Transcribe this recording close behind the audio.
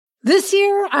This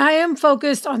year, I am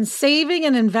focused on saving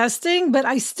and investing, but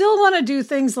I still want to do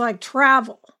things like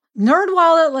travel.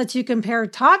 NerdWallet lets you compare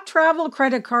top travel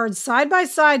credit cards side by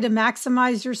side to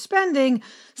maximize your spending,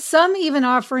 some even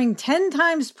offering 10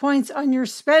 times points on your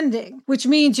spending, which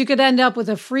means you could end up with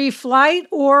a free flight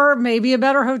or maybe a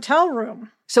better hotel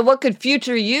room. So what could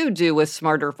future you do with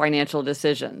smarter financial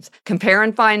decisions? Compare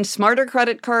and find smarter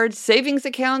credit cards, savings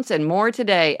accounts, and more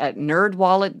today at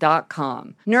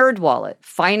nerdwallet.com. NerdWallet,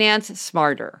 finance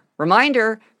smarter.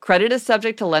 Reminder, credit is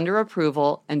subject to lender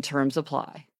approval and terms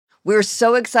apply. We're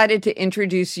so excited to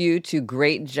introduce you to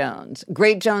Great Jones.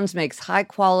 Great Jones makes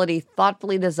high-quality,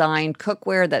 thoughtfully designed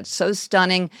cookware that's so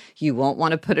stunning you won't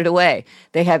want to put it away.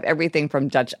 They have everything from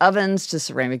Dutch ovens to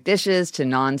ceramic dishes to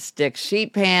non-stick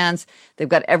sheet pans. They've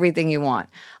got everything you want.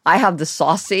 I have the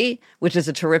Saucy, which is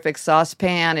a terrific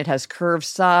saucepan. It has curved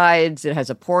sides. It has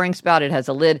a pouring spout. It has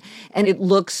a lid. And it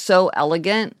looks so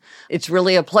elegant. It's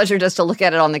really a pleasure just to look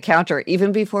at it on the counter,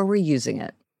 even before we're using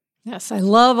it. Yes, I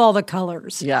love all the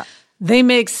colors. Yeah. They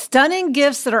make stunning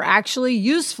gifts that are actually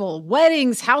useful.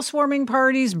 Weddings, housewarming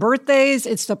parties, birthdays.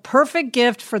 It's the perfect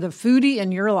gift for the foodie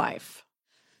in your life.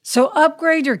 So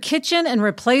upgrade your kitchen and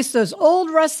replace those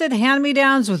old rusted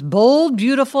hand-me-downs with bold,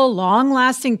 beautiful,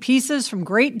 long-lasting pieces from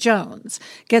Great Jones.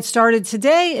 Get started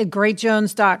today at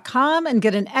greatjones.com and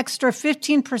get an extra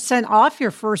 15% off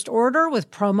your first order with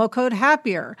promo code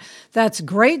HAPPIER. That's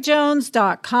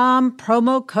greatjones.com,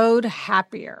 promo code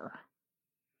HAPPIER.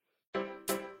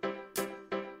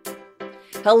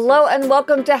 Hello and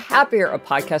welcome to Happier, a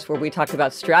podcast where we talk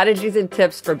about strategies and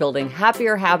tips for building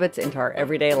happier habits into our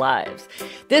everyday lives.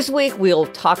 This week, we'll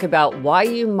talk about why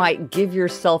you might give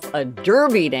yourself a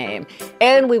derby name,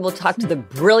 and we will talk to the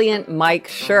brilliant Mike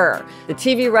Schur, the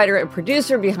TV writer and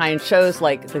producer behind shows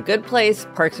like The Good Place,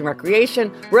 Parks and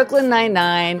Recreation, Brooklyn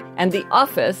Nine-Nine, and The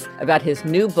Office, about his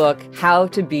new book, How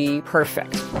to Be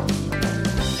Perfect.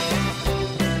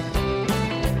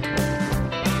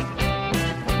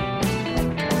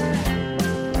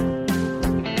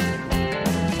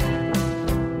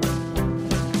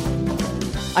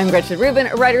 I'm Gretchen Rubin,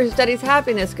 a writer who studies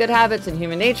happiness, good habits, and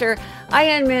human nature. I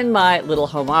am in my little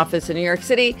home office in New York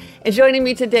City, and joining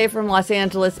me today from Los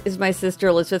Angeles is my sister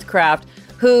Elizabeth Kraft,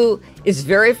 who is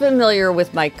very familiar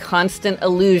with my constant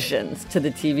allusions to the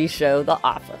TV show The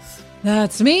Office.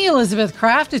 That's me, Elizabeth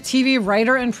Kraft, a TV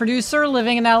writer and producer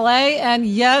living in LA. And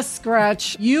yes,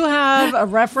 Gretch, you have a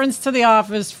reference to The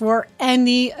Office for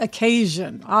any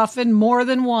occasion, often more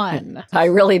than one. I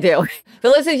really do.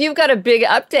 But listen, you've got a big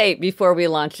update before we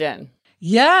launch in.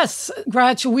 Yes,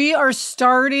 Gretch, we are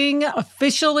starting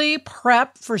officially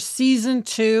prep for season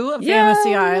 2 of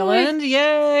Fantasy Island.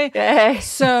 Yay! Yay!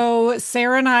 So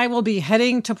Sarah and I will be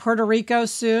heading to Puerto Rico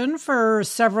soon for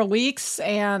several weeks,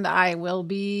 and I will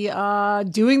be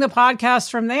doing the podcast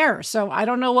from there. So I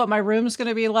don't know what my room's going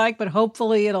to be like, but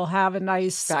hopefully it'll have a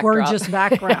nice, gorgeous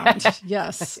background.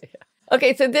 Yes.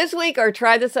 Okay, so this week our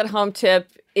try this at home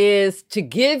tip is to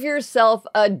give yourself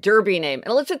a derby name.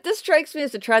 And Elizabeth, this strikes me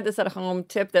as a try this at home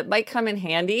tip that might come in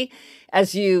handy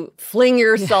as you fling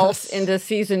yourself into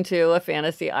season 2 of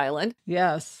Fantasy Island.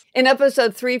 Yes. In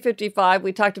episode 355,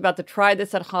 we talked about the try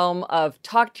this at home of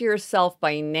talk to yourself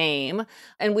by name.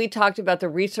 And we talked about the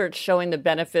research showing the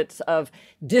benefits of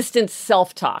distant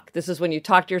self-talk. This is when you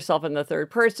talk to yourself in the third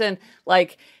person,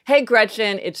 like, hey,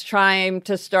 Gretchen, it's time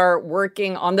to start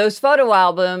working on those photo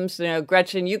albums. You know,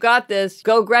 Gretchen, you got this.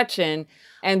 Go, Gretchen.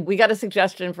 And we got a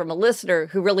suggestion from a listener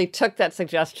who really took that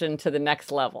suggestion to the next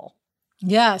level.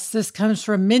 Yes, this comes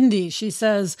from Mindy. She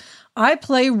says, I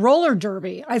play roller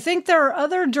derby. I think there are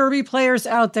other derby players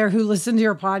out there who listen to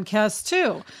your podcast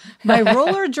too. My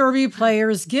roller derby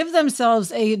players give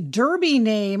themselves a derby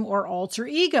name or alter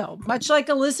ego, much like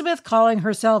Elizabeth calling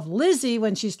herself Lizzie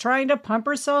when she's trying to pump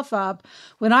herself up.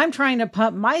 When I'm trying to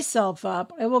pump myself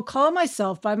up, I will call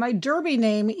myself by my derby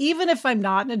name, even if I'm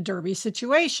not in a derby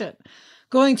situation.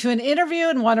 Going to an interview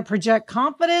and want to project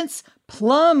confidence,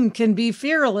 Plum can be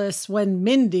fearless when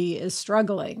Mindy is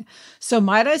struggling. So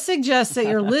might I suggest that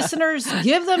your listeners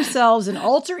give themselves an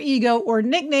alter ego or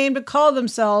nickname to call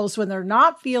themselves when they're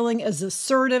not feeling as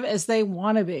assertive as they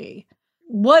want to be.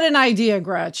 What an idea,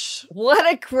 Gretch. What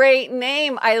a great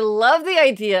name. I love the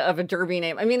idea of a derby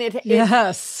name. I mean, it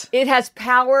has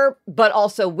power, but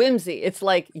also whimsy. It's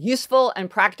like useful and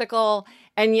practical.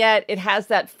 And yet it has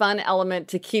that fun element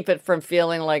to keep it from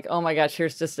feeling like, oh my gosh,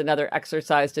 here's just another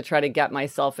exercise to try to get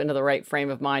myself into the right frame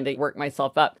of mind to work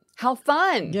myself up. How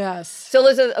fun. Yes. So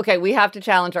Liz, okay, we have to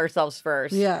challenge ourselves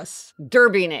first. Yes.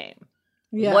 Derby name.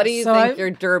 Yes. What do you think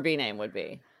your derby name would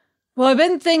be? Well, I've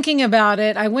been thinking about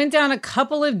it. I went down a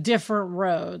couple of different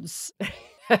roads.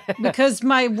 because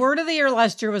my word of the year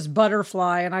last year was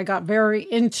butterfly, and I got very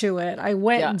into it. I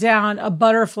went down a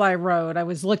butterfly road. I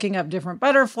was looking up different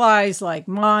butterflies like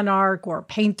monarch or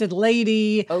painted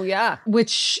lady. Oh, yeah.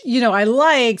 Which, I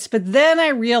liked, but then I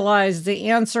realized the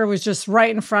answer was just right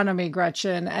in front of me,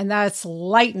 Gretchen, and that's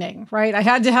lightning, right? I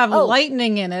had to have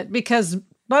lightning in it because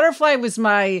butterfly was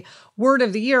my word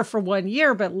of the year for 1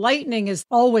 year, but lightning is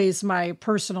always my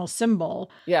personal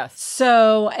symbol. Yes.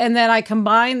 So, and then I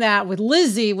combined that with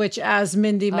Lizzie, which, as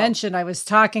Mindy mentioned, I was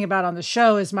talking about on the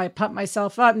show, is my pump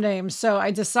myself up name. So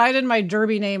I decided my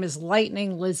derby name is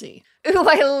Lightning Lizzie. Ooh,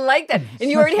 I like that. And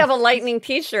you already have a lightning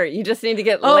t-shirt. You just need to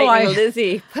get Lightning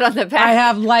Lizzie put on the back. I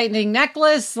have lightning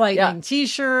necklace, lightning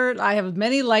t-shirt. I have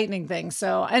many lightning things.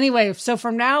 So anyway,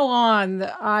 from now on,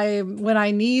 when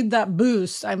I need that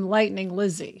boost, I'm Lightning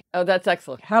Lizzie. Oh, that's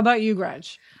excellent. How about you,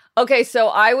 Gretch? Okay, so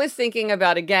I was thinking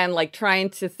about, again, like trying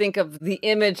to think of the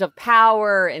image of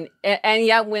power and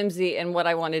yet whimsy and what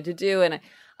I wanted to do. And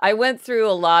I went through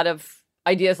a lot of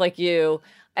ideas like you.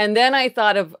 And then I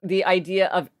thought of the idea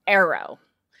of arrow.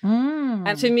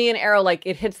 And to me, an arrow, like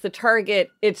it hits the target,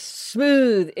 it's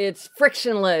smooth, it's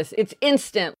frictionless, it's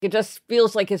instant. It just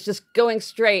feels like it's just going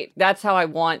straight. That's how I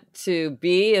want to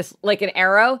be, is like an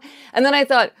arrow. And then I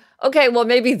thought, okay, well,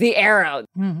 maybe the arrow.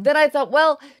 Then I thought,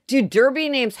 well, do derby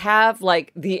names have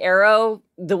like the arrow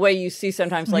the way you see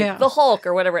sometimes like the Hulk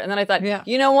or whatever? And then I thought,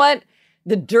 you know what?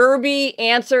 The derby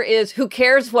answer is, who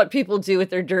cares what people do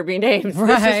with their derby names?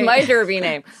 Right. This is my derby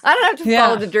name. I don't have to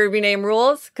follow the derby name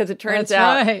rules because it turns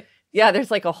out,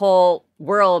 there's like a whole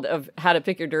world of how to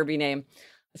pick your derby name.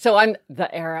 So I'm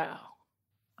the arrow.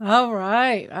 All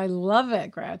right. I love it,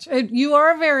 Gretch. You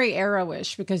are very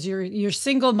arrowish because you're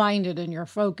single-minded in your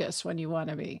focus when you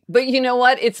want to be. But you know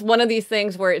what? It's one of these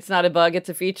things where it's not a bug, it's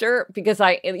a feature. Because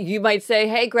you might say,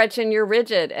 hey, Gretchen, you're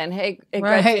rigid. And hey,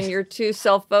 Gretchen, you're too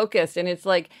self-focused. And it's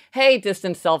like, hey,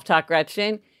 distant self-talk,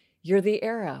 Gretchen, you're the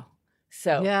arrow.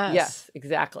 So yes,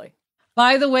 exactly.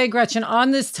 By the way, Gretchen,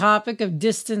 on this topic of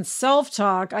distant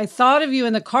self-talk, I thought of you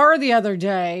in the car the other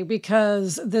day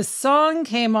because this song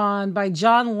came on by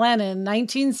John Lennon,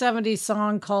 1970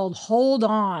 song called Hold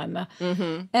On.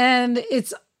 And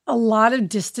it's a lot of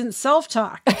distant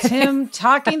self-talk. It's him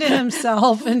talking to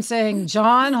himself and saying,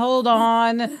 John, hold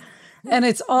on. And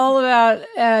it's all about,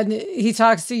 and he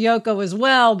talks to Yoko as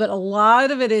well, but a lot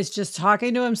of it is just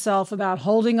talking to himself about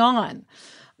holding on.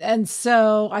 And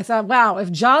so I thought, wow,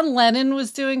 if John Lennon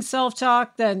was doing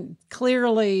self-talk, then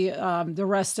clearly the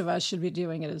rest of us should be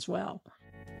doing it as well.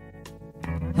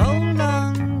 Hold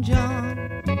on,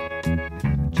 John.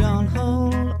 John,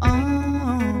 hold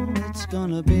on. It's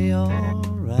gonna be all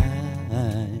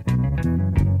right.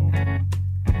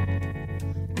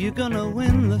 You're gonna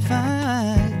win the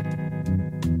fight.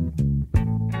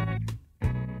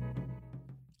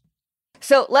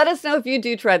 So let us know if you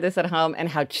do try this at home and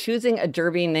how choosing a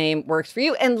derby name works for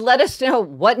you. And let us know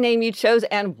what name you chose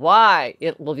and why.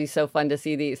 It will be so fun to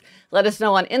see these. Let us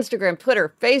know on Instagram,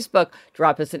 Twitter, Facebook.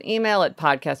 Drop us an email at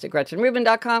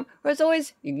podcast@GretchenRubin.com. Or as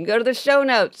always, you can go to the show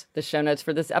notes. The show notes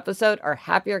for this episode are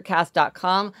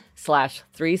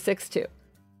happiercast.com/362.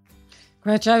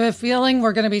 Gretch, I have a feeling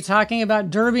we're going to be talking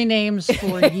about derby names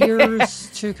for years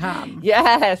to come.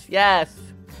 Yes.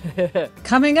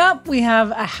 Coming up, we have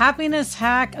a happiness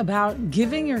hack about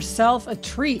giving yourself a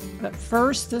treat. But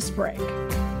first, this break.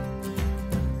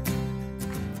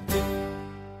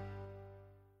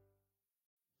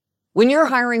 When you're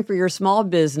hiring for your small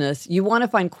business, you want to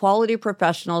find quality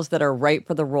professionals that are right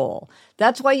for the role.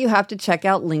 That's why you have to check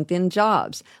out LinkedIn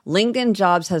Jobs. LinkedIn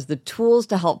Jobs has the tools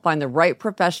to help find the right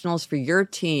professionals for your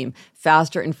team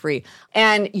faster and free.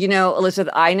 And,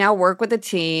 Elizabeth, I now work with a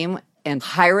team, and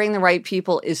hiring the right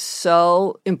people is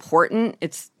so important.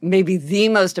 It's maybe the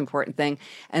most important thing.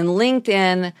 And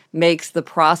LinkedIn makes the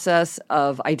process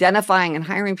of identifying and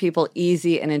hiring people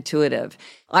easy and intuitive.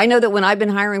 I know that when I've been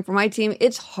hiring for my team,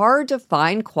 it's hard to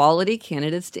find quality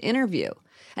candidates to interview.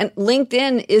 And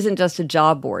LinkedIn isn't just a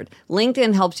job board.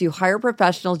 LinkedIn helps you hire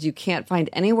professionals you can't find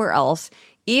anywhere else,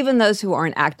 even those who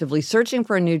aren't actively searching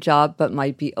for a new job but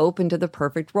might be open to the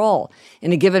perfect role.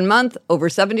 In a given month, over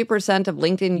 70% of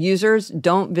LinkedIn users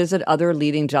don't visit other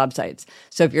leading job sites.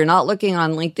 So if you're not looking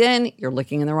on LinkedIn, you're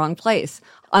looking in the wrong place.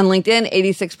 On LinkedIn,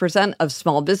 86% of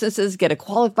small businesses get a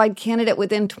qualified candidate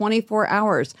within 24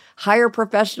 hours. Hire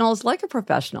professionals like a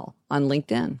professional on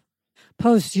LinkedIn.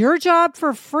 Post your job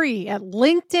for free at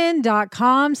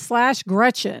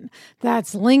linkedin.com/Gretchen.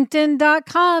 That's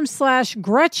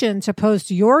linkedin.com/Gretchen to post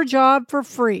your job for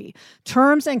free.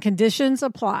 Terms and conditions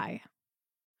apply.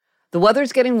 The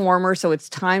weather's getting warmer, so it's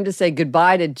time to say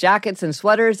goodbye to jackets and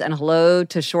sweaters and hello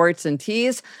to shorts and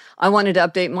tees. I wanted to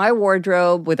update my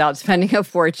wardrobe without spending a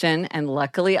fortune, and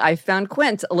luckily I found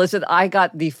Quince. Elizabeth, I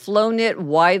got the flow knit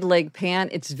wide leg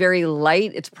pant. It's very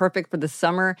light. It's perfect for the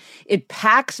summer. It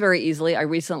packs very easily. I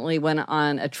recently went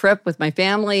on a trip with my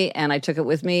family, and I took it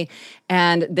with me,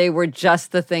 and they were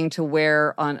just the thing to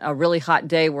wear on a really hot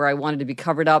day where I wanted to be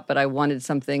covered up, but I wanted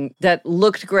something that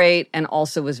looked great and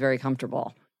also was very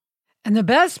comfortable. And the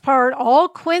best part, all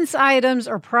Quince items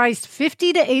are priced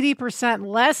 50 to 80%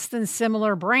 less than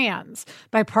similar brands.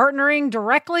 By partnering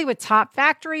directly with top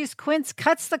factories, Quince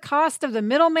cuts the cost of the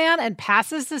middleman and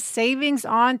passes the savings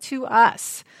on to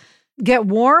us. Get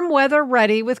warm weather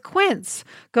ready with Quince.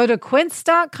 Go to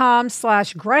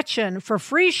quince.com/Gretchen for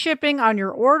free shipping on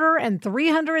your order and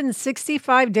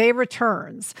 365-day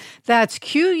returns. That's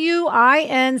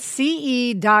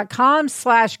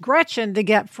QUINCE.com/Gretchen to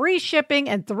get free shipping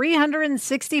and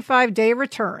 365-day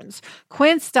returns.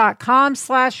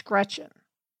 Quince.com/Gretchen.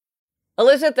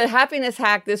 Elizabeth, the happiness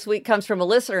hack this week comes from a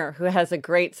listener who has a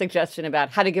great suggestion about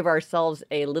how to give ourselves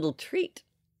a little treat.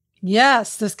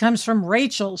 Yes, this comes from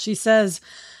Rachel. She says,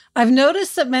 I've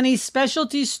noticed that many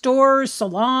specialty stores,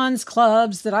 salons,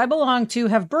 clubs that I belong to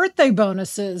have birthday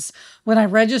bonuses. When I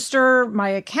register my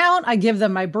account, I give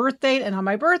them my birth date, and on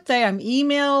my birthday, I'm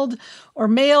emailed or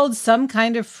mailed some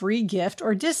kind of free gift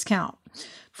or discount.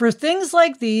 For things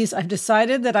like these, I've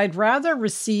decided that I'd rather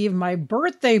receive my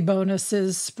birthday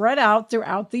bonuses spread out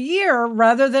throughout the year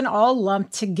rather than all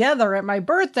lumped together at my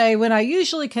birthday when I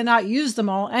usually cannot use them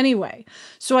all anyway.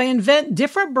 So I invent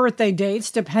different birthday dates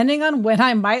depending on when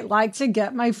I might like to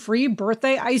get my free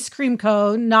birthday ice cream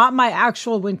cone, not my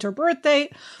actual winter birth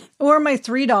date, or my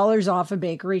 $3 off a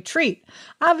bakery treat.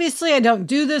 Obviously, I don't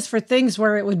do this for things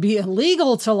where it would be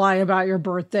illegal to lie about your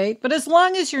birth date, but as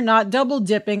long as you're not double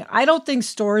dipping, I don't think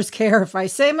stores care if I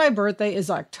say my birthday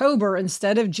is October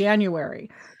instead of January.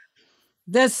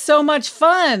 That's so much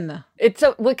fun. It's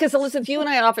so, because Elizabeth, you and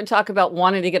I often talk about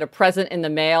wanting to get a present in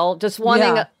the mail, just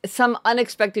wanting some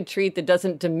unexpected treat that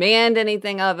doesn't demand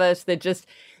anything of us, that just,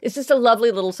 it's just a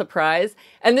lovely little surprise.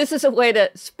 And this is a way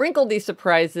to sprinkle these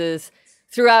surprises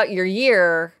throughout your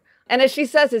year. And as she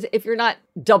says, is if you're not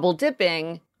double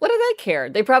dipping, what do they care?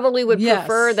 They probably would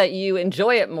prefer that you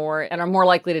enjoy it more and are more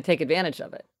likely to take advantage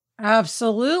of it.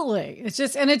 Absolutely. It's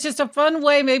just a fun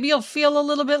way. Maybe you'll feel a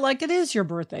little bit like it is your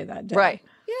birthday that day. Right.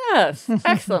 Yes.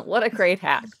 Excellent. What a great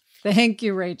hack. Thank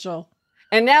you, Rachel.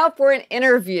 And now for an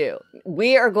interview.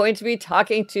 We are going to be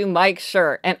talking to Mike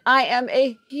Schur, and I am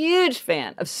a huge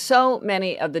fan of so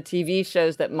many of the TV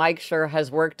shows that Mike Schur has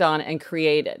worked on and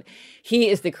created. He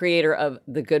is the creator of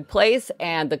The Good Place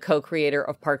and the co-creator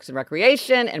of Parks and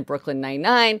Recreation and Brooklyn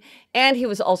Nine-Nine, and he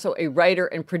was also a writer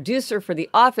and producer for The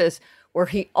Office, where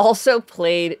he also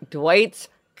played Dwight's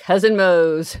cousin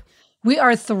Mose. We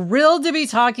are thrilled to be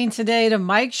talking today to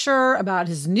Mike Schur about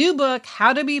his new book,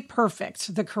 How to Be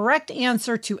Perfect, the correct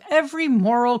answer to every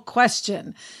moral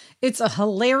question. It's a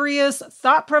hilarious,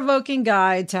 thought-provoking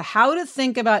guide to how to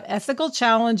think about ethical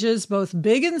challenges, both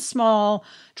big and small,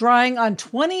 drawing on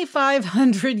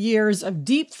 2,500 years of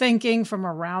deep thinking from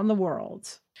around the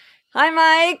world. Hi,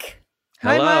 Mike.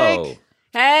 Hello. Hi, Mike.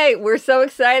 Hey, we're so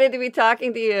excited to be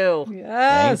talking to you.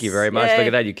 Yes. Thank you very much. Yay. Look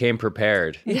at that. You came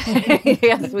prepared.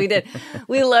 Yes, we did.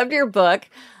 We loved your book.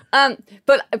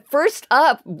 But first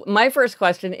up, my first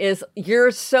question is,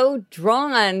 you're so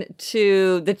drawn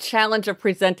to the challenge of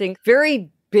presenting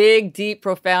very big, deep,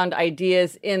 profound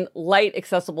ideas in light,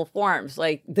 accessible forms.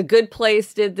 Like The Good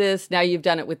Place did this. Now you've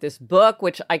done it with this book,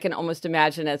 which I can almost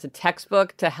imagine as a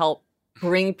textbook to help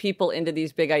bring people into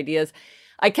these big ideas.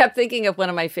 I kept thinking of one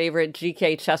of my favorite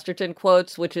G.K. Chesterton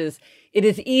quotes, which is, "It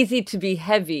is easy to be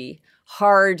heavy,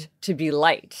 hard to be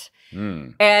light."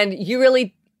 And you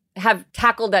really have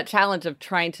tackled that challenge of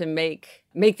trying to make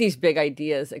these big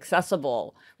ideas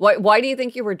accessible. Why do you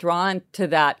think you were drawn to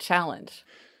that challenge?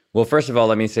 Well, first of all,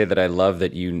 let me say that I love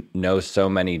that you know so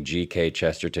many G.K.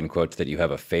 Chesterton quotes that you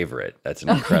have a favorite. That's an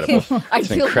incredible,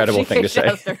 it's an incredible thing to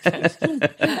say.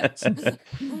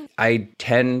 I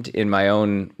tend in my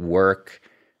own work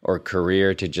or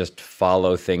career to just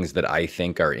follow things that I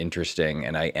think are interesting.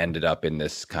 And I ended up in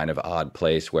this kind of odd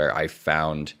place where I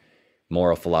found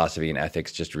moral philosophy and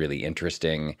ethics just really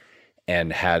interesting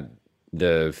and had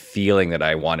the feeling that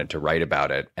I wanted to write about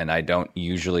it. And I don't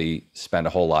usually spend a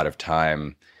whole lot of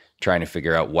time trying to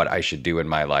figure out what I should do in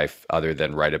my life other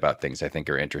than write about things I think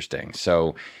are interesting.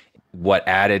 So what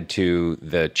added to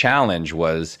the challenge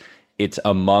was it's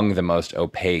among the most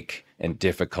opaque and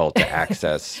difficult to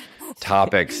access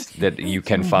topics that you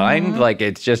can find. Like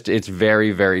it's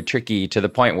very, very tricky to the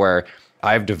point where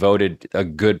I've devoted a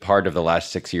good part of the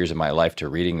last 6 years of my life to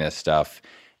reading this stuff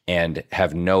and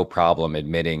have no problem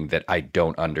admitting that I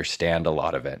don't understand a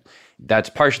lot of it.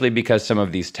 That's partially because some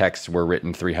of these texts were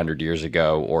written 300 years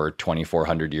ago or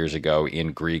 2,400 years ago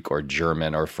in Greek or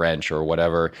German or French or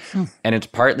whatever. And it's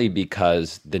partly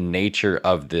because the nature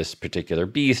of this particular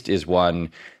beast is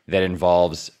one that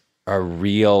involves a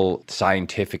real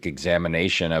scientific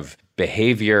examination of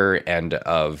behavior and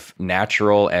of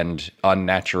natural and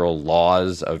unnatural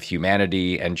laws of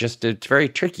humanity. And just, it's very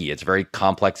tricky. It's very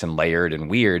complex and layered and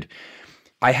weird.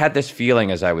 I had this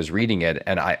feeling as I was reading it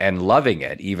and loving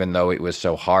it, even though it was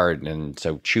so hard and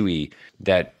so chewy,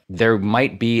 that there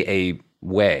might be a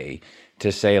way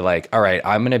to say like, all right,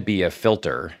 I'm going to be a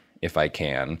filter if I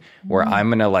can, where I'm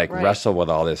going to like wrestle with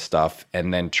all this stuff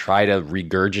and then try to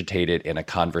regurgitate it in a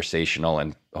conversational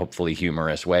and hopefully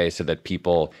humorous way so that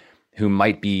people who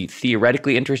might be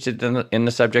theoretically interested in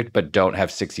the subject but don't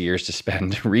have 6 years to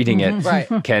spend reading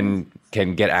it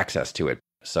can get access to it.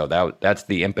 So that's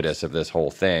the impetus of this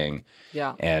whole thing.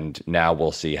 Yeah. And now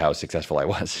we'll see how successful I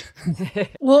was.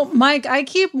 Well, Mike, I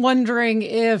keep wondering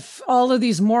if all of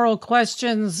these moral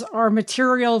questions are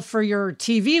material for your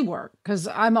TV work, because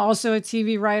I'm also a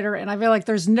TV writer, and I feel like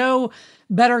there's no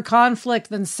better conflict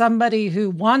than somebody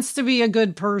who wants to be a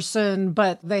good person,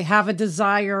 but they have a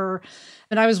desire.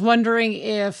 And I was wondering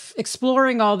if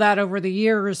exploring all that over the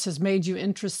years has made you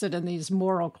interested in these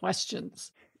moral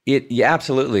questions. Yeah,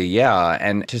 absolutely. Yeah.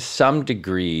 And to some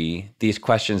degree, these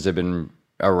questions have been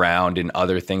around in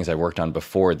other things I worked on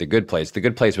before The Good Place. The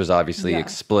Good Place was obviously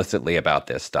explicitly about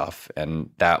this stuff.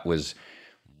 And that was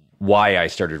why I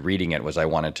started reading it, was I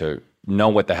wanted to know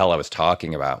what the hell I was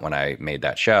talking about when I made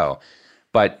that show.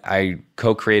 But I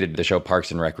co-created the show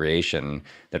Parks and Recreation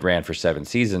that ran for 7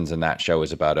 seasons, and that show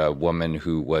was about a woman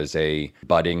who was a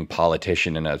budding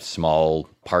politician in a small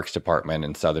parks department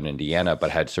in southern Indiana,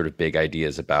 but had sort of big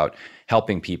ideas about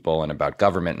helping people and about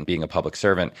government and being a public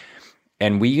servant.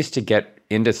 And we used to get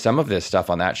into some of this stuff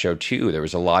on that show too. There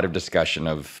was a lot of discussion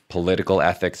of political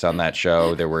ethics on that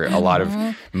show. There were a lot of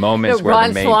moments where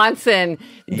Ron Swanson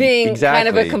being kind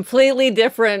of a completely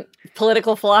different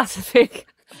political philosophy.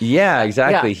 Yeah,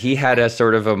 exactly. Yeah. He had a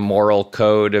sort of a moral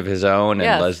code of his own,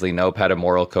 and Leslie Knope had a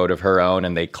moral code of her own,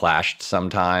 and they clashed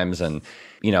sometimes. And,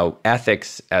 you know,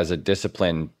 ethics as a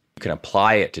discipline, you can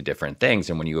apply it to different things.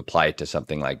 And when you apply it to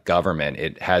something like government,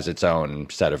 it has its own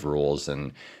set of rules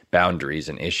and boundaries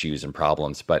and issues and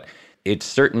problems. But it's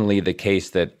certainly the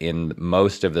case that in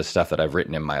most of the stuff that I've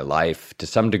written in my life, to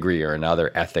some degree or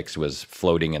another, ethics was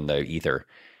floating in the ether.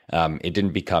 It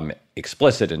didn't become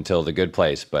explicit until The Good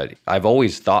Place, but I've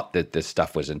always thought that this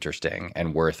stuff was interesting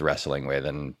and worth wrestling with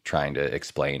and trying to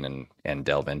explain and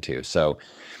delve into. So,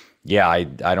 yeah, I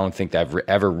don't think that I've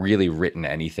ever really written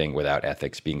anything without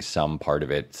ethics being some part of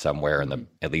it somewhere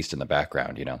at least in the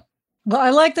background, you know? Well, I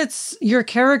like that your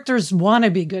characters want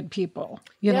to be good people,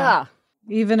 you know,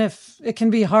 even if it can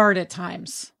be hard at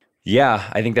times. Yeah,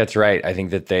 I think that's right. I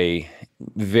think that they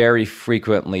very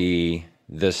frequently...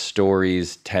 the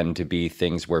stories tend to be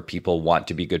things where people want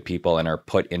to be good people and are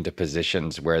put into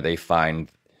positions where they find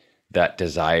that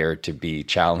desire to be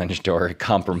challenged or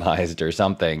compromised or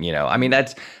something, you know. I mean,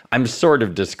 I'm sort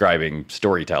of describing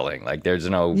storytelling. Like there's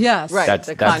no,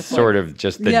 that's sort of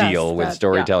just the deal with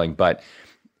storytelling. But,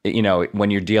 you know,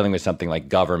 when you're dealing with something like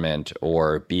government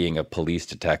or being a police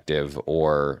detective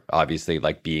or obviously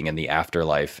like being in the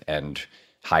afterlife and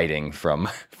hiding from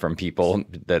people,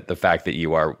 that the fact that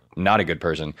you are not a good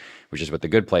person, which is what The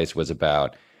Good Place was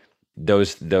about,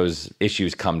 those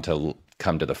issues come to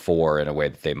the fore in a way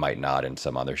that they might not in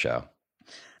some other show.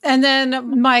 And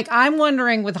then, Mike, I'm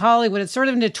wondering with Hollywood, it's sort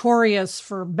of notorious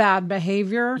for bad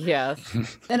behavior. Yes.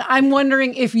 And I'm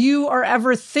wondering if you are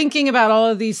ever thinking about all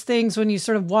of these things when you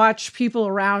sort of watch people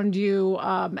around you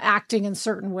acting in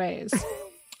certain ways.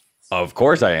 Of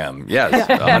course I am. Yes,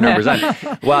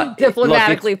 100%. Well,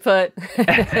 diplomatically put.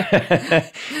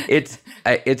 It's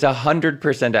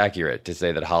 100% accurate to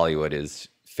say that Hollywood is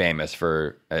famous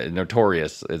for,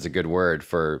 notorious is a good word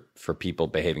for people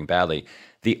behaving badly.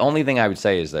 The only thing I would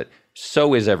say is that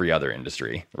so is every other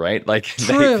industry, right? Like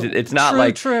it's not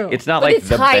like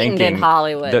the heightened banking in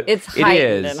Hollywood. It's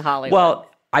heightened in Hollywood. Well,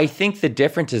 I think the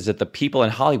difference is that the people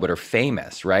in Hollywood are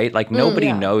famous, right? Like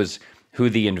nobody knows who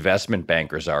the investment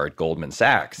bankers are at Goldman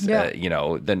Sachs, you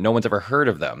know, that no one's ever heard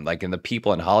of them. Like, and the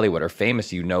people in Hollywood are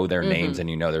famous. You know their names and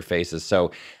you know their faces.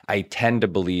 So I tend to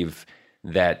believe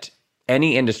that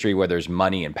any industry where there's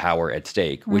money and power at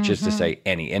stake, which is to say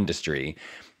any industry,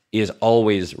 is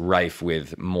always rife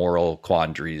with moral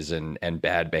quandaries and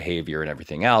bad behavior and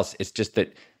everything else. It's just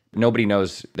that nobody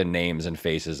knows the names and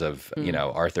faces of, you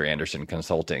know, Arthur Andersen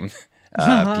Consulting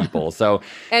people. So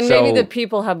maybe the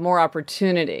people have more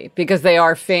opportunity because they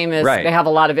are famous. Right. They have a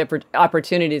lot of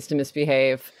opportunities to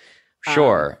misbehave.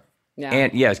 Sure. Yeah.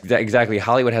 And yes, exactly.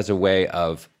 Hollywood has a way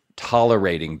of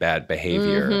tolerating bad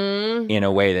behavior in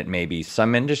a way that maybe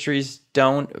some industries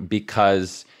don't,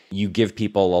 because you give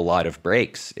people a lot of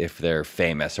breaks if they're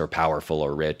famous or powerful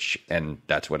or rich. And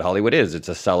that's what Hollywood is. It's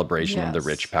a celebration of the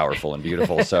rich, powerful, and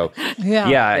beautiful. So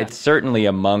it's certainly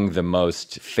among the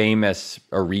most famous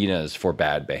arenas for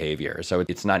bad behavior. So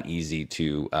it's not easy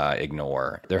to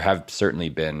ignore. There have certainly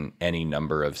been any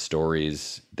number of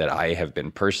stories that I have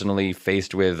been personally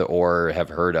faced with or have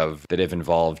heard of that have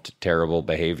involved terrible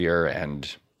behavior.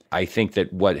 And I think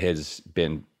that what has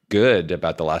been good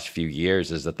about the last few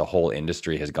years is that the whole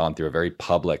industry has gone through a very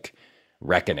public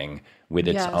reckoning with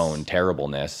its own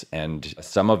terribleness. And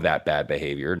some of that bad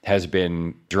behavior has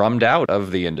been drummed out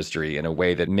of the industry in a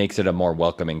way that makes it a more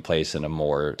welcoming place and a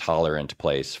more tolerant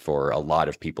place for a lot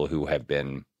of people who have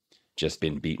been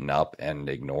beaten up and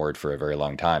ignored for a very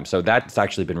long time. So that's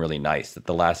actually been really nice, that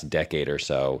the last decade or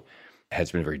so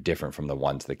has been very different from the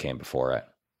ones that came before it.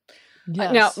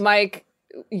 Yes. Now, Mike,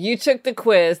 you took the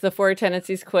quiz, the Four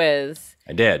Tendencies quiz.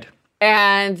 I did.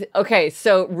 And okay,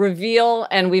 so reveal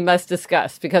and we must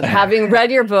discuss, because having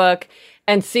read your book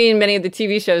and seen many of the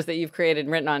TV shows that you've created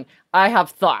and written on, I have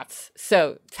thoughts.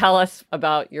 So tell us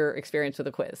about your experience with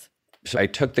the quiz. So I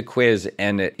took the quiz,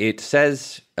 and it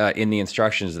says in the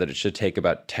instructions that it should take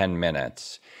about 10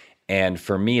 minutes. And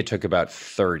for me, it took about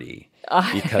 30.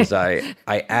 Because I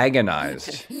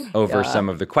agonized over some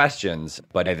of the questions,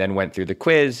 but I then went through the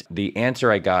quiz. The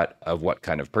answer I got of what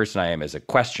kind of person I am is a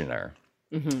questioner.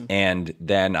 And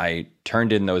then I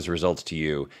turned in those results to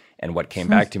you, and what came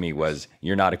back to me was,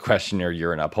 you're not a questioner,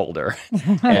 you're an upholder.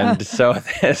 And so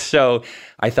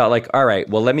I thought, like, all right,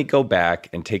 well, let me go back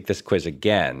and take this quiz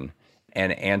again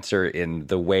and answer in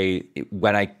the way,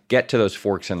 when I get to those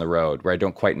forks in the road where I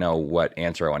don't quite know what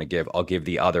answer I want to give, I'll give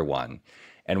the other one.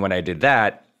 And when I did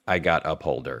that, I got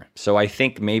upholder. So I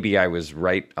think maybe I was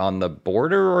right on the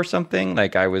border or something.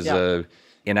 Like I was,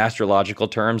 in astrological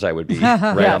terms, I would be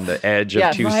right on the edge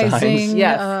of two signs. Rising,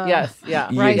 Yes.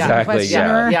 Right. Exactly.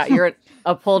 Yeah. You're an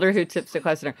upholder who tips the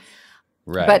questioner.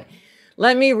 Right. But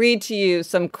let me read to you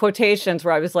some quotations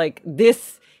where I was like,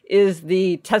 this is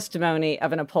the testimony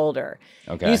of an upholder.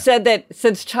 Okay. You said that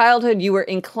since childhood, you were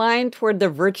inclined toward the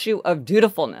virtue of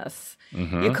dutifulness.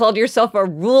 You called yourself a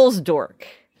rules dork.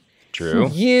 True.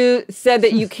 You said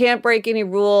that you can't break any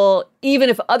rule, even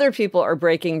if other people are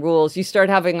breaking rules. You start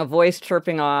having a voice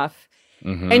chirping off.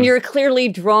 And you're clearly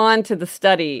drawn to the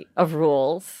study of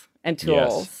rules and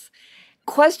tools. Yes.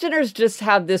 Questioners just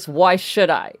have this, why should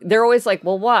I? They're always like,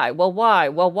 well, why? Well, why?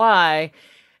 Well, why?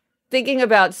 Thinking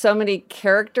about so many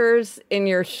characters in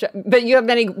your show, but you have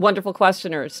many wonderful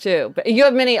questioners too. But you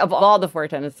have many of all the Four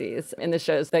Tendencies in the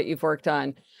shows that you've worked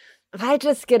on. I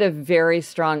just get a very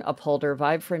strong upholder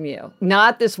vibe from you.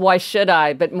 Not this why should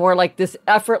I, but more like this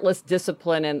effortless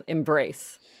discipline and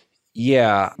embrace.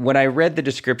 Yeah. When I read the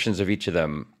descriptions of each of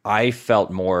them, I felt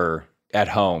more at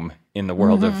home in the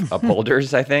world of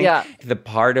upholders, I think. Yeah. The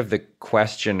part of the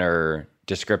questioner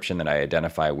description that I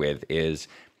identify with is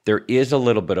there is a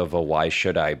little bit of a why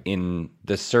should I in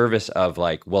the service of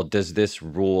like, well, does this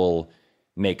rule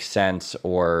make sense,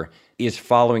 or is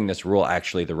following this rule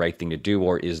actually the right thing to do,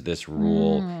 or is this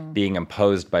rule being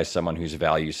imposed by someone whose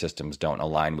value systems don't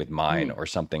align with mine or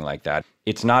something like that?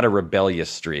 It's not a rebellious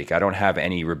streak. I don't have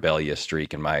any rebellious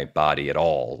streak in my body at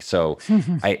all. So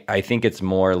I think it's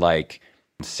more like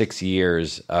 6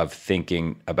 years of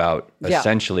thinking about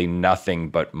essentially nothing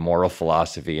but moral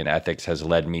philosophy and ethics has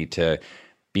led me to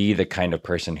be the kind of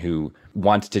person who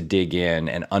wants to dig in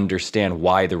and understand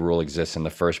why the rule exists in the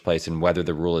first place and whether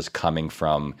the rule is coming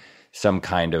from some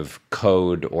kind of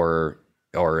code or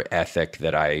ethic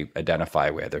that I identify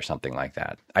with or something like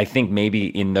that. I think maybe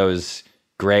in those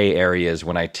gray areas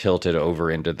when I tilted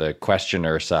over into the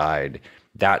questioner side,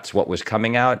 that's what was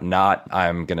coming out, not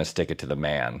I'm going to stick it to the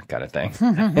man kind of thing.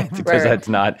 Because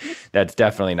that's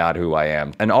definitely not who I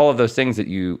am. And all of those things that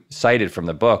you cited from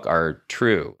the book are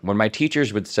true. When my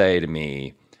teachers would say to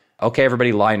me, okay,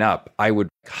 everybody line up, I would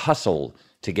hustle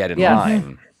to get in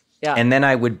line. And then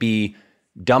I would be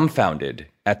dumbfounded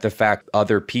at the fact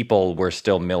other people were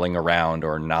still milling around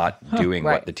or not doing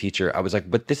what the teacher, I was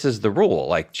like, but this is the rule.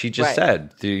 Like she just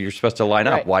said, you're supposed to line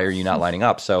up. Why are you not lining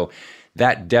up? So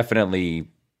that definitely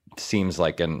seems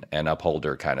like an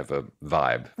upholder kind of a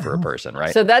vibe for a person,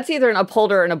 right? So that's either an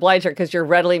upholder or an obliger because you're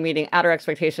readily meeting outer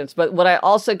expectations. But what I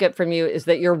also get from you is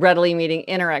that you're readily meeting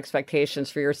inner expectations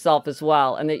for yourself as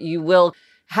well, and that you will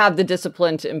have the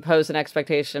discipline to impose an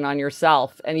expectation on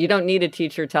yourself. And you don't need a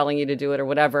teacher telling you to do it or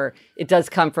whatever. It does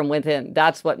come from within.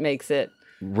 That's what makes it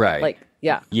right.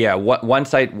 Yeah.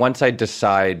 Once I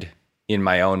decide in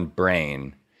my own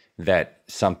brain that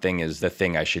something is the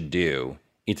thing I should do,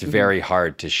 it's very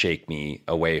hard to shake me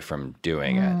away from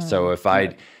doing it. So if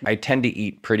I tend to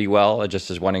eat pretty well, just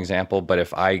as one example, but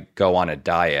if I go on a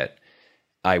diet,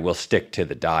 I will stick to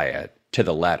the diet to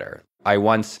the letter. I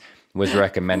once was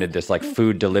recommended this like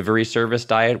food delivery service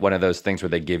diet, one of those things where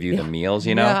they give you the meals,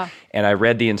 and I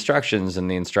read the instructions,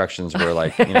 and the instructions were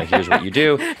like, here's what you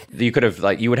do.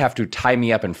 You would have to tie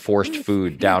me up and forced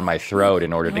food down my throat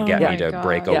in order to get me to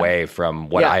break away from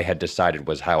what I had decided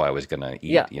was how I was going to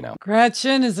eat,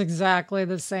 Gretchen is exactly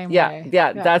the same way.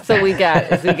 Yeah, that's what we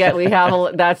get.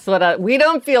 We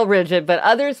don't feel rigid, but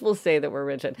others will say that we're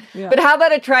rigid. Yeah. But how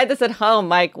about a try this at home,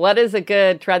 Mike? What is a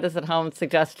good try this at home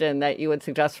suggestion that you would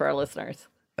suggest for our listeners?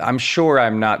 I'm sure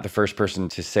I'm not the first person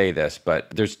to say this,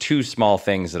 but there's two small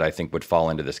things that I think would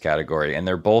fall into this category, and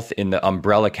they're both in the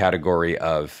umbrella category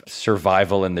of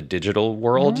survival in the digital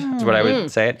world, is what I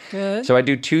would say it. Good. So I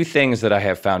do two things that I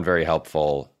have found very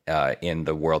helpful in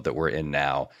the world that we're in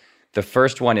now. The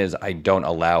first one is I don't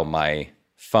allow my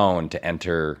phone to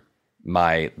enter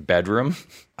my bedroom.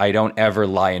 I don't ever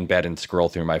lie in bed and scroll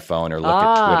through my phone or look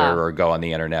at Twitter or go on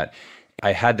the internet.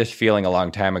 I had this feeling a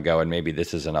long time ago, and maybe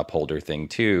this is an upholder thing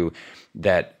too,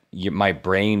 that my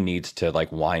brain needs to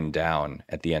like wind down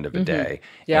at the end of a day.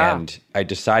 Yeah. And I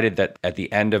decided that at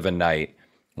the end of a night,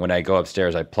 when I go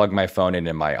upstairs, I plug my phone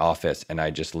in my office and I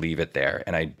just leave it there.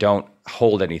 And I don't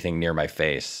hold anything near my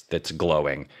face that's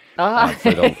glowing for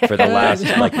the last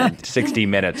like 60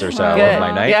 minutes or so of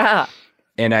my night. Yeah.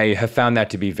 And I have found that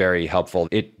to be very helpful.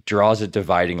 It draws a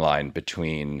dividing line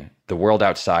between the world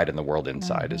outside and the world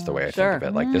inside is the way I think of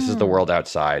it. Like, this is the world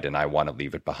outside and I want to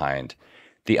leave it behind.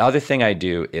 The other thing I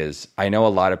do is I know a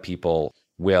lot of people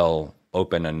will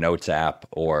open a notes app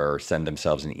or send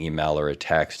themselves an email or a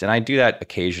text. And I do that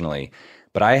occasionally.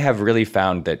 But I have really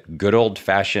found that good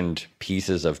old-fashioned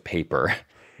pieces of paper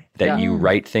that you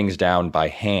write things down by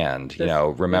hand,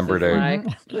 remember to,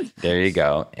 there you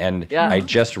go. And I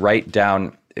just write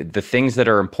down the things that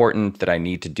are important that I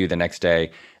need to do the next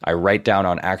day. I write down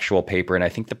on actual paper. And I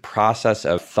think the process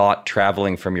of thought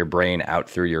traveling from your brain out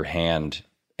through your hand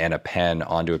and a pen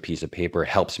onto a piece of paper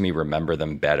helps me remember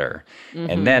them better.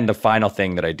 And then the final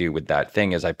thing that I do with that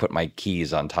thing is I put my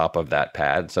keys on top of that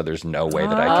pad, so there's no way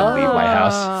that I can leave my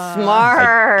house.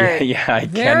 Smart. I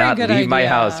cannot leave my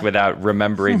house without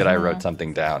remembering that I wrote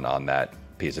something down on that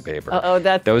piece of paper.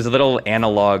 Those little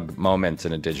analog moments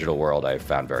in a digital world I've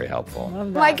found very helpful.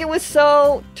 Mike, it was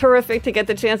so terrific to get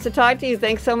the chance to talk to you.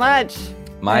 Thanks so much.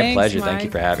 My pleasure. Mike. Thank you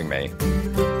for having me.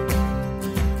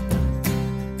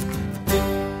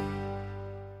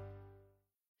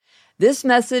 This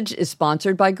message is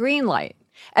sponsored by Greenlight.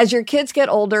 As your kids get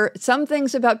older, some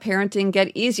things about parenting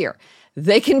get easier.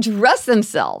 They can dress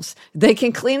themselves. They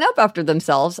can clean up after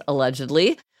themselves,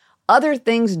 allegedly. Other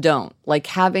things don't, like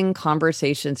having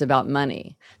conversations about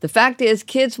money. The fact is,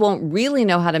 kids won't really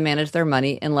know how to manage their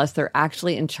money unless they're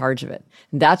actually in charge of it.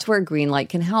 That's where Greenlight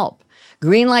can help.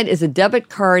 Greenlight is a debit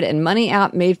card and money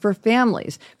app made for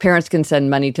families. Parents can send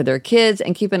money to their kids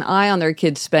and keep an eye on their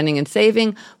kids' spending and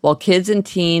saving, while kids and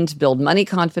teens build money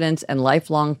confidence and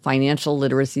lifelong financial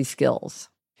literacy skills.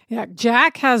 Yeah,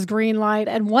 Jack has Greenlight,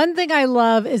 and one thing I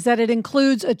love is that it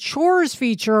includes a chores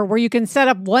feature where you can set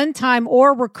up one-time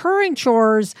or recurring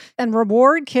chores and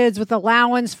reward kids with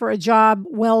allowance for a job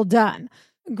well done.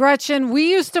 Gretchen,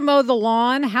 we used to mow the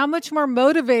lawn. How much more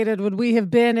motivated would we have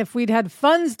been if we'd had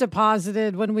funds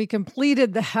deposited when we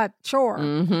completed that chore?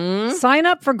 Sign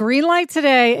up for Greenlight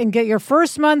today and get your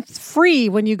first month free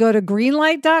when you go to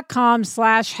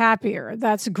greenlight.com/happier.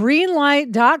 That's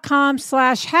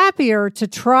greenlight.com/happier to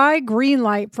try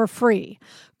Greenlight for free.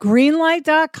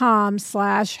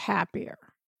 greenlight.com/happier.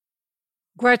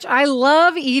 Gretch, I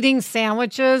love eating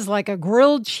sandwiches, like a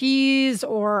grilled cheese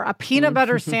or a peanut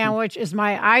butter sandwich is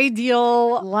my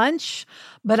ideal lunch,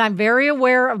 but I'm very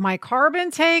aware of my carb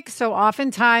intake, so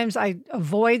oftentimes I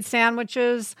avoid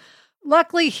sandwiches.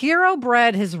 Luckily, Hero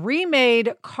Bread has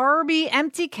remade carby,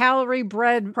 empty-calorie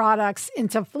bread products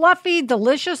into fluffy,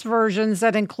 delicious versions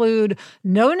that include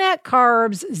no net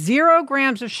carbs, 0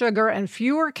 grams of sugar, and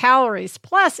fewer calories.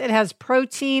 Plus, it has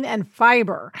protein and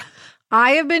fiber.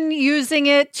 I have been using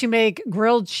it to make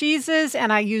grilled cheeses,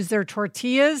 and I use their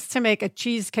tortillas to make a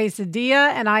cheese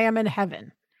quesadilla, and I am in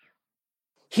heaven.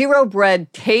 Hero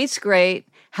Bread tastes great,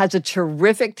 has a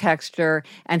terrific texture,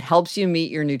 and helps you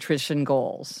meet your nutrition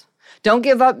goals. Don't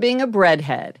give up being a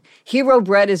breadhead. Hero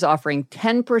Bread is offering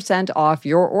 10% off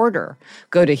your order.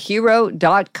 Go to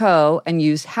hero.co and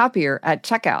use Happier at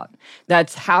checkout.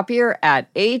 That's Happier at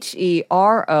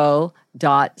HERO.co.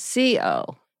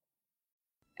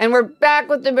 And we're back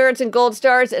with demerits and gold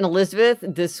stars. And Elizabeth,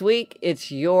 this week,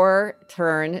 it's your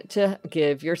turn to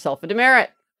give yourself a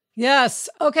demerit. Yes.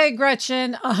 Okay,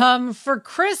 Gretchen. For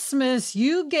Christmas,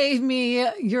 you gave me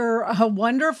your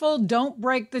wonderful Don't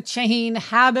Break the Chain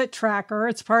habit tracker.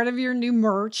 It's part of your new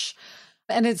merch.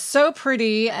 And it's so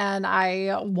pretty, and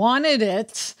I wanted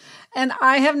it. And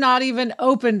I have not even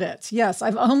opened it. Yes,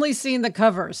 I've only seen the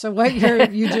cover. So what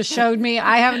you just showed me,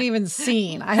 I haven't even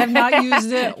seen. I have not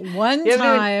used it one You time.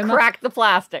 haven't even cracked the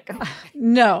plastic.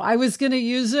 No, I was going to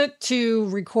use it to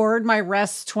record my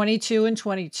Rest 22 and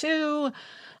 22.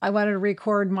 I wanted to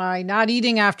record my not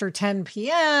eating after 10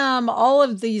 p.m., all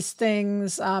of these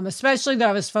things, especially that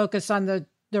I was focused on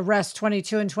the Rest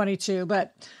 22 and 22,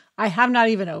 but I have not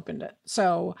even opened it.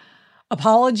 So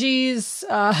apologies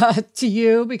to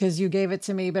you because you gave it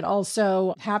to me, but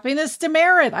also happiness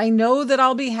demerit. I know that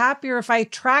I'll be happier if I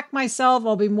track myself.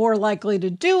 I'll be more likely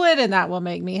to do it, and that will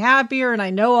make me happier. And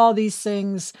I know all these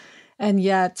things, and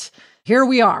yet here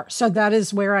we are. So that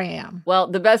is where I am. Well,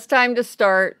 the best time to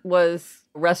start was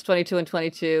Rest 22 and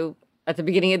 22 at the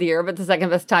beginning of the year, but the second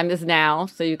best time is now.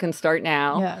 So you can start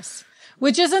now. Yes.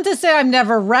 Which isn't to say I'm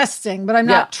never resting, but I'm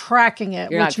not tracking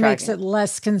it, which makes it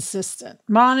less consistent.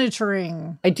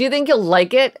 Monitoring. I do think you'll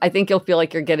like it. I think you'll feel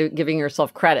like you're giving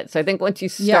yourself credit. So I think once you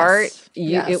start,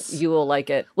 you will like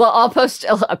it. Well, I'll post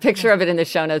a picture of it in the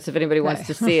show notes if anybody wants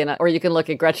to see it. Or you can look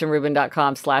at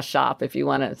GretchenRubin.com/shop if you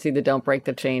want to see the Don't Break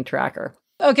the Chain tracker.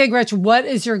 Okay, Gretchen, what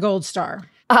is your gold star?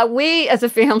 We, as a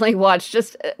family, watched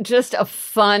just a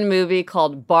fun movie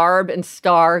called Barb and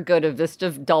Star Go to Vista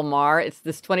Del Mar. It's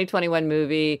this 2021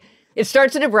 movie. It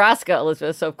starts in Nebraska,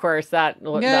 Elizabeth, so of course that I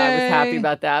was happy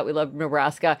about that. We love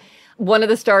Nebraska. One of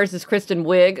the stars is Kristen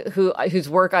Wiig, whose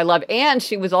work I love, and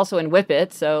she was also in Whip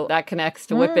It, so that connects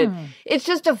to Whip It. It's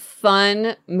just a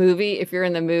fun movie if you're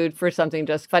in the mood for something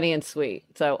just funny and sweet.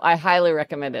 So I highly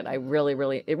recommend it. It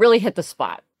really hit the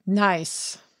spot.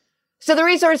 Nice. So the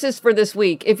resources for this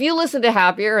week, if you listen to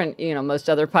Happier and, most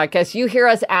other podcasts, you hear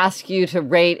us ask you to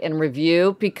rate and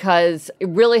review because it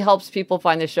really helps people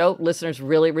find the show. Listeners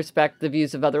really respect the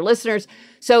views of other listeners.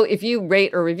 So if you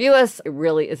rate or review us, it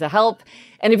really is a help.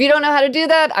 And if you don't know how to do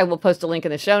that, I will post a link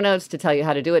in the show notes to tell you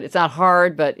how to do it. It's not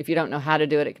hard, but if you don't know how to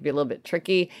do it, it can be a little bit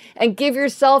tricky. And give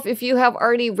yourself, if you have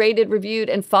already rated, reviewed,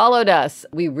 and followed us,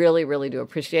 we really, really do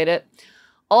appreciate it.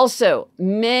 Also,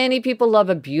 many people love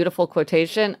a beautiful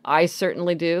quotation. I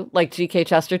certainly do, like G.K.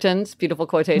 Chesterton's beautiful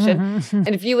quotation. And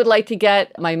if you would like to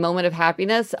get my moment of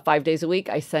happiness 5 days a week,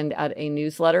 I send out a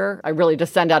newsletter. I really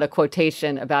just send out a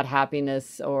quotation about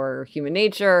happiness or human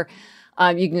nature.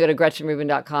 You can go to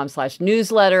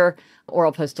GretchenRubin.com/newsletter, or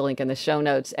I'll post a link in the show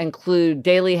notes, include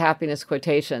daily happiness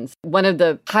quotations. One of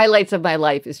the highlights of my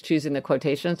life is choosing the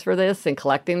quotations for this and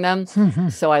collecting them.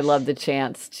 So I love the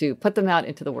chance to put them out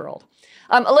into the world.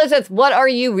 Elizabeth, what are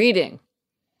you reading?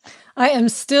 I am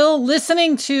still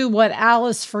listening to What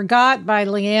Alice Forgot by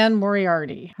Leanne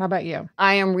Moriarty. How about you?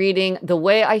 I am reading The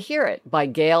Way I Hear It by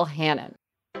Gail Hannon.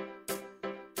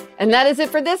 And that is it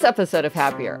for this episode of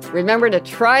Happier. Remember to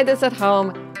try this at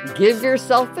home, give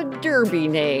yourself a derby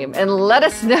name, and let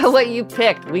us know what you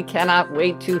picked. We cannot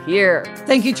wait to hear.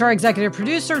 Thank you to our executive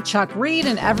producer, Chuck Reed,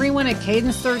 and everyone at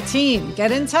Cadence 13.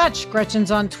 Get in touch. Gretchen's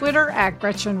on Twitter at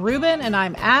Gretchen Rubin, and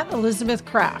I'm at Elizabeth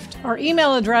Kraft. Our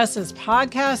email address is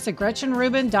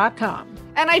podcast@GretchenRubin.com.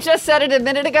 And I just said it a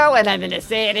minute ago, and I'm going to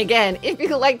say it again. If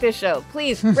you like this show,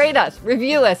 please rate us,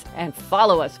 review us, and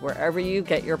follow us wherever you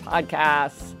get your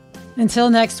podcasts. Until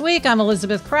next week, I'm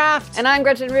Elizabeth Kraft. And I'm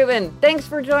Gretchen Rubin. Thanks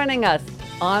for joining us.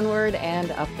 Onward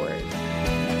and upward.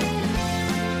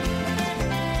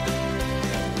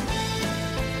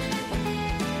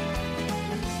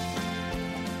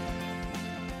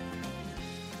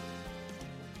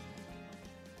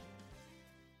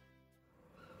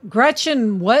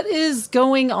 Gretchen, what is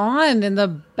going on in the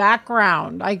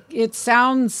background? It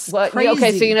sounds crazy.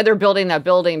 Okay, so they're building that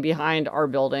building behind our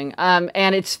building,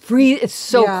 and it's free. It's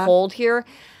so cold here.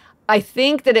 I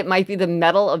think that it might be the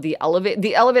metal of the elevator.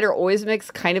 The elevator always makes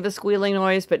kind of a squealing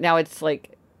noise, but now it's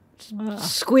like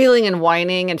squealing and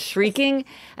whining and shrieking.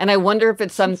 And I wonder if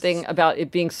it's something about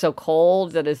it being so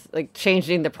cold that is like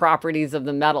changing the properties of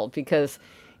the metal because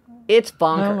it's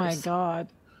bonkers. Oh my God.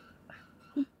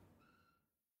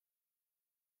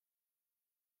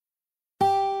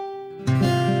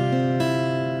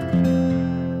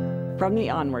 From the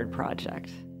Onward Project.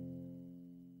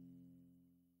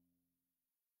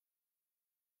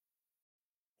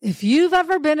 If you've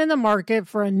ever been in the market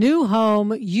for a new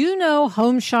home, you know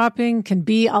home shopping can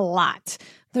be a lot.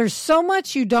 There's so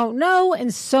much you don't know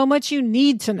and so much you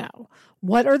need to know.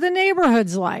 What are the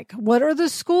neighborhoods like? What are the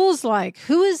schools like?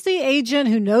 Who is the agent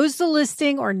who knows the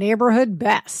listing or neighborhood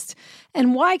best?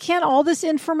 And why can't all this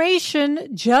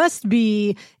information just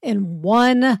be in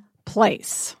one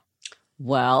place?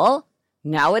 Well,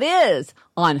 now it is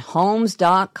on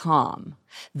Homes.com.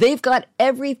 They've got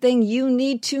everything you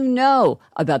need to know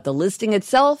about the listing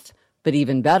itself, but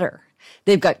even better,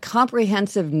 they've got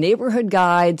comprehensive neighborhood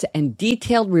guides and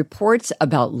detailed reports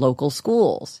about local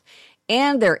schools.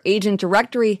 And their agent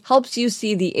directory helps you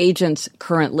see the agent's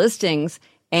current listings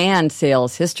and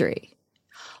sales history.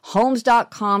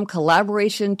 Homes.com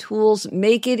collaboration tools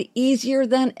make it easier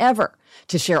than ever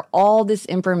to share all this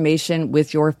information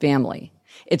with your family.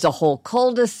 It's a whole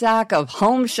cul-de-sac of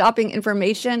home shopping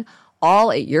information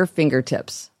all at your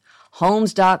fingertips.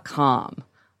 Homes.com.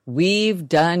 We've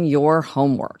done your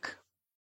homework.